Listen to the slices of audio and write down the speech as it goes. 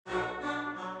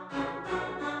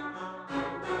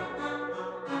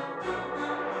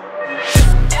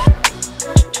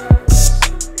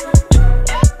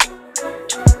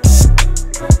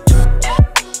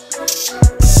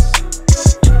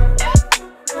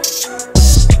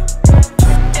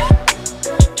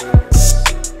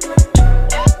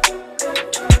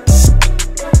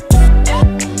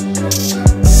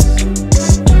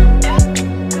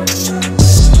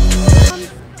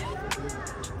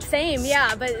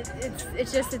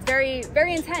it's very,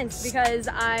 very intense because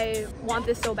I want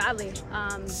this so badly.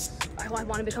 I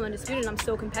want to become undisputed, and I'm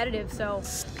so competitive, so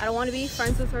I don't want to be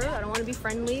friends with her. I don't want to be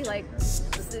friendly. Like, this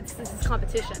is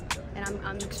competition, and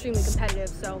I'm extremely competitive,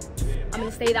 so I'm going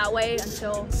to stay that way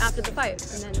until after the fight.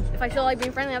 And then if I feel like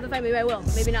being friendly after the fight, maybe I will,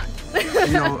 maybe not.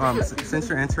 You know, since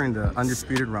you're entering the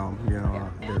undisputed realm, you know,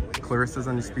 Clarissa's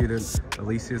undisputed,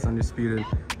 Alycia's undisputed.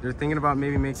 They're thinking about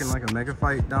maybe making like a mega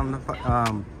fight down the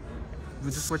fight.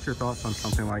 Just what's your thoughts on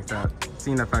something like that?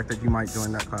 Seeing the fact that you might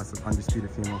join that class of undisputed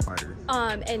female fighters.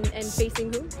 And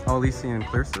facing who? Oh, Alycia and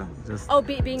Clarissa. Just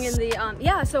being in the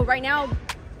yeah. So right now,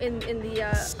 in the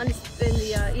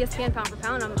ESPN pound for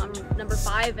pound, I'm number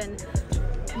 5, and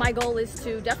my goal is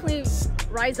to definitely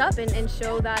rise up and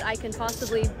show that I can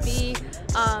possibly be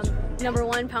number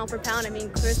 1 pound for pound. I mean,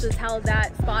 Clarissa's held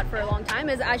that spot for a long time,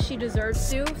 as she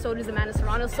deserves to. So does Amanda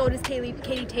Serrano. So does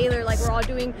Katie Taylor. Like, we're all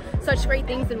doing such great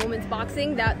things in women's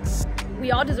boxing that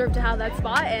we all deserve to have that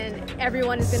spot, and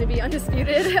everyone is going to be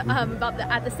undisputed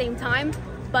at the same time.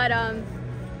 But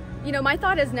you know, my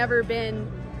thought has never been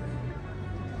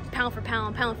pound for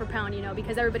pound, you know,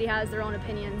 because everybody has their own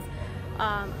opinions.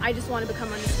 I just want to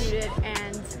become undisputed,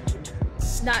 and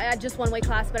not at just one weight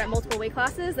class, but at multiple weight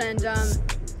classes. And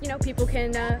you know, people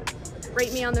can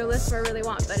rate me on their list where I really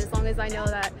want, but as long as I know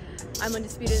that I'm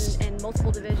undisputed in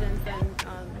multiple divisions, then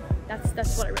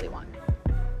that's what I really want.